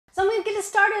get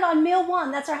started on meal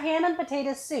one. That's our ham and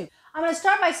potato soup. I'm going to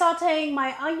start by sauteing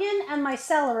my onion and my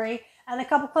celery and a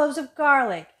couple cloves of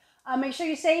garlic. Make sure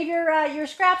you save your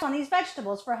scraps on these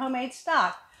vegetables for homemade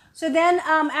stock. So then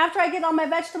after I get all my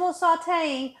vegetables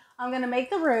sauteing, I'm going to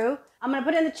make the roux. I'm going to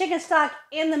put in the chicken stock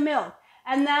in the milk.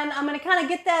 And then I'm going to kind of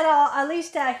get that all at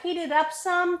least heated up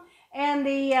some and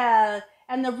the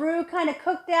roux kind of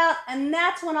cooked out. And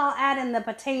that's when I'll add in the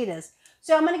potatoes.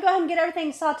 So I'm going to go ahead and get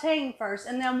everything sauteing first.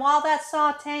 And then while that's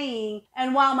sauteing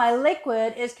and while my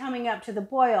liquid is coming up to the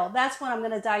boil, that's when I'm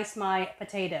going to dice my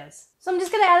potatoes. So I'm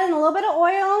just going to add in a little bit of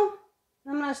oil.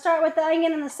 I'm going to start with the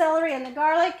onion and the celery and the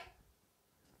garlic.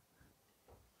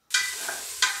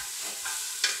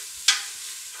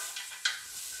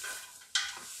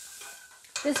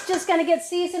 This is just going to get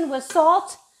seasoned with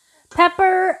salt,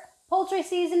 pepper, poultry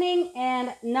seasoning,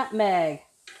 and nutmeg.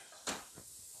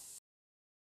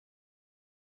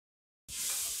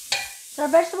 So our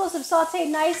vegetables have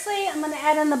sauteed nicely. I'm going to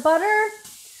add in the butter,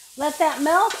 let that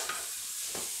melt.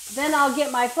 Then I'll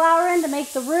get my flour in to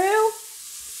make the roux.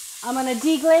 I'm going to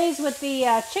deglaze with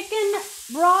the chicken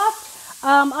broth.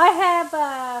 I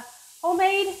have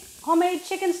homemade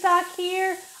chicken stock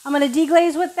here. I'm going to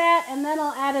deglaze with that, and then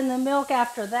I'll add in the milk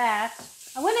after that.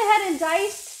 I went ahead and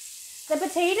diced the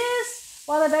potatoes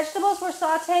while the vegetables were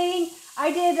sauteing.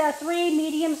 I did 3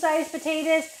 medium-sized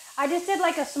potatoes. I just did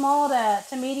like a small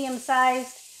to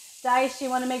medium-sized dice. You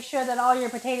want to make sure that all your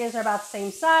potatoes are about the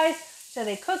same size so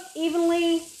they cook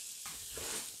evenly.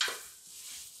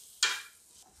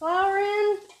 Flour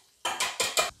in.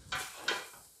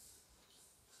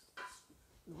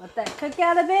 Let that cook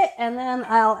out a bit, and then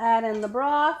I'll add in the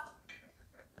broth.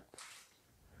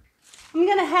 I'm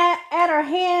going to add our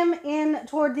ham in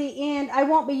toward the end. I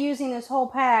won't be using this whole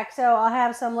pack, so I'll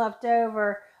have some left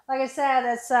over. Like I said,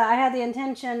 I had the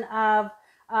intention of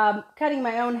cutting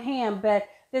my own ham, but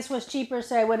this was cheaper,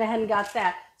 so I went ahead and got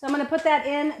that. So I'm going to put that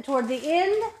in toward the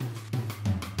end.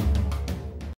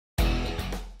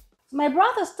 So my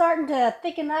broth is starting to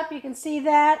thicken up. You can see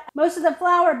that. Most of the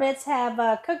flour bits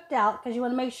have cooked out because you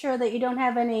want to make sure that you don't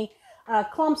have any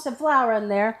clumps of flour in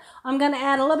there. I'm going to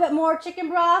add a little bit more chicken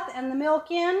broth and the milk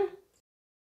in.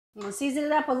 I'm going to season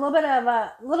it up with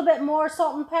a little bit more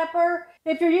salt and pepper.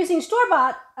 If you're using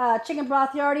store-bought chicken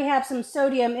broth, you already have some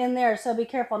sodium in there, so be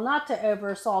careful not to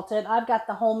over-salt it. I've got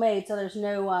the homemade, so there's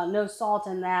no salt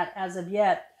in that as of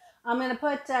yet. I'm going to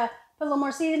put a little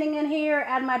more seasoning in here,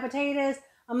 add my potatoes.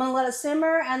 I'm going to let it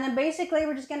simmer, and then basically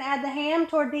we're just going to add the ham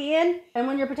toward the end. And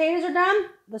when your potatoes are done,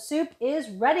 the soup is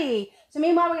ready. So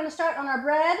meanwhile, we're going to start on our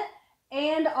bread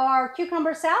and our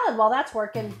cucumber salad while that's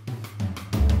working.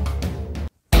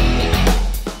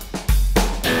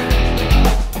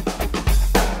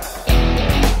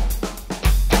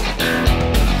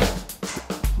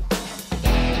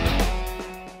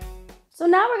 So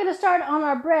now we're going to start on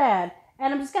our bread,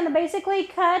 and I'm just going to basically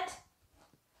cut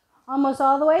almost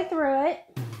all the way through it.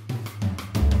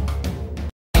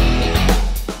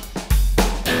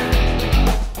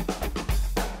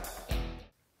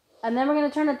 And then we're going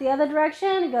to turn it the other direction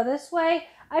and go this way.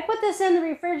 I put this in the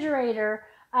refrigerator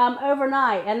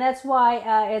overnight, and that's why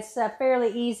it's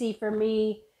fairly easy for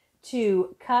me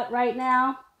to cut right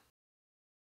now.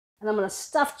 And I'm going to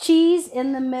stuff cheese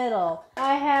in the middle.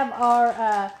 I have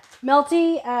our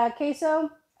melty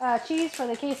queso cheese for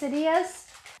the quesadillas.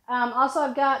 Also,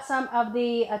 I've got some of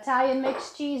the Italian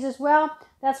mixed cheese as well.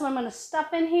 That's what I'm going to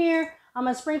stuff in here. I'm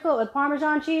going to sprinkle it with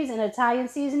Parmesan cheese and Italian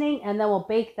seasoning, and then we'll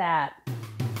bake that.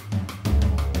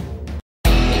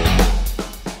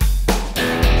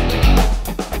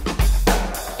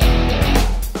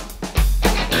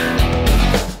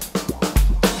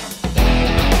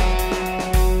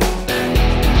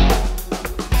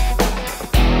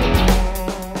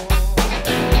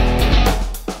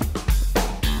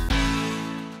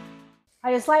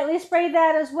 I just lightly sprayed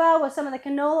that as well with some of the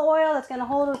canola oil. That's going to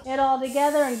hold it all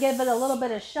together and give it a little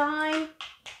bit of shine.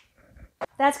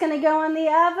 That's going to go in the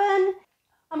oven.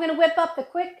 I'm going to whip up the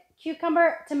quick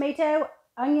cucumber, tomato,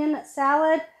 onion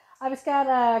salad. I've just got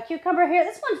a cucumber here.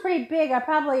 This one's pretty big.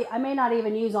 I may not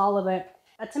even use all of it.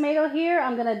 A tomato here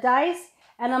I'm going to dice,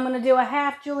 and I'm going to do a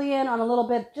half julienne on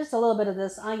just a little bit of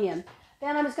this onion.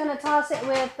 Then I'm just going to toss it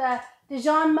with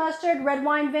Dijon mustard, red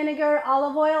wine vinegar,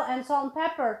 olive oil, and salt and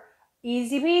pepper.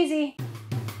 Easy peasy.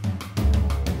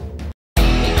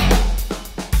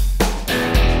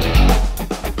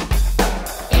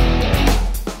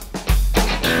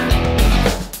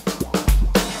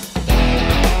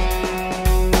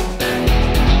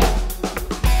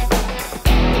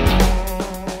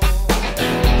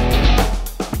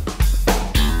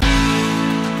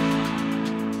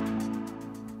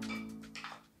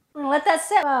 Let that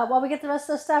sit while we get the rest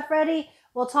of the stuff ready,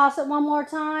 we'll toss it one more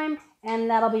time and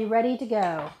that'll be ready to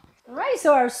go. All right,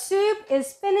 so our soup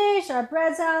is finished. Our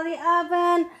bread's out of the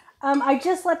oven. I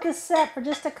just let this set for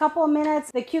just a couple of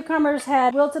minutes. The cucumbers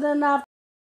had wilted enough.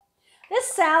 This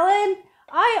salad,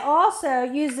 I also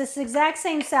use this exact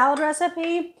same salad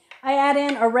recipe. I add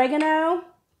in oregano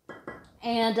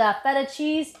and feta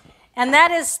cheese. And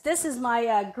this is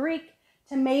my Greek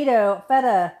tomato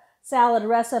feta salad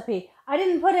recipe. I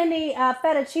didn't put any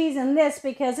feta cheese in this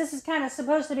because this is kind of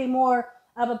supposed to be more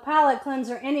of a palate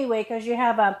cleanser anyway, because you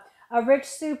have a rich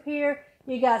soup here.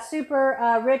 You got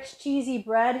super rich cheesy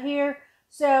bread here.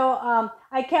 So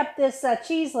I kept this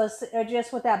cheeseless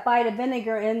just with that bite of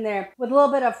vinegar in there with a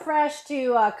little bit of fresh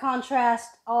to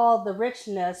contrast all the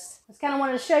richness. Just kind of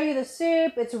wanted to show you the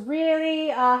soup. It's really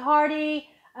hearty.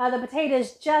 The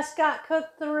potatoes just got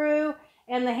cooked through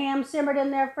and the ham simmered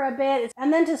in there for a bit.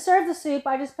 And then to serve the soup,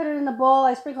 I just put it in a bowl.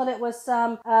 I sprinkled it with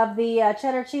some of the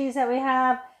cheddar cheese that we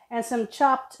have and some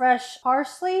chopped fresh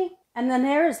parsley. And then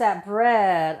there's that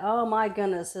bread. Oh my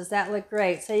goodness, does that look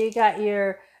great? So you got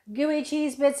your gooey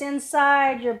cheese bits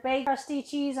inside, your baked crusty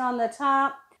cheese on the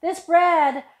top. This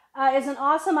bread is an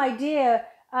awesome idea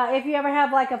if you ever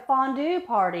have like a fondue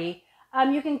party.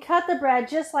 You can cut the bread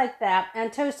just like that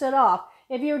and toast it off.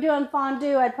 If you were doing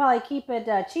fondue, I'd probably keep it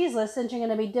cheeseless since you're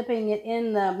going to be dipping it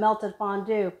in the melted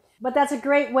fondue. But that's a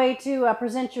great way to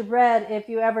present your bread if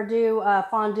you ever do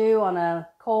fondue on a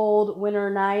cold winter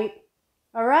night.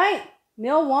 All right,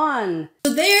 meal one.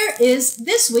 So there is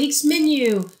this week's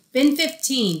menu, Bin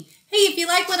 15. Hey, if you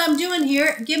like what I'm doing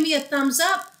here, give me a thumbs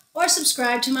up or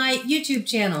subscribe to my YouTube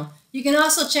channel. You can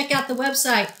also check out the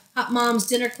website, Hot Moms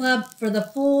Dinner Club, for the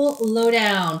full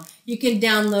lowdown. You can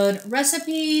download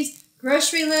recipes,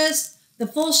 grocery lists, the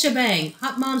full shebang,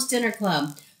 Hot Moms Dinner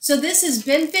Club. So this has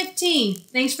been 15.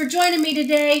 Thanks for joining me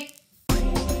today.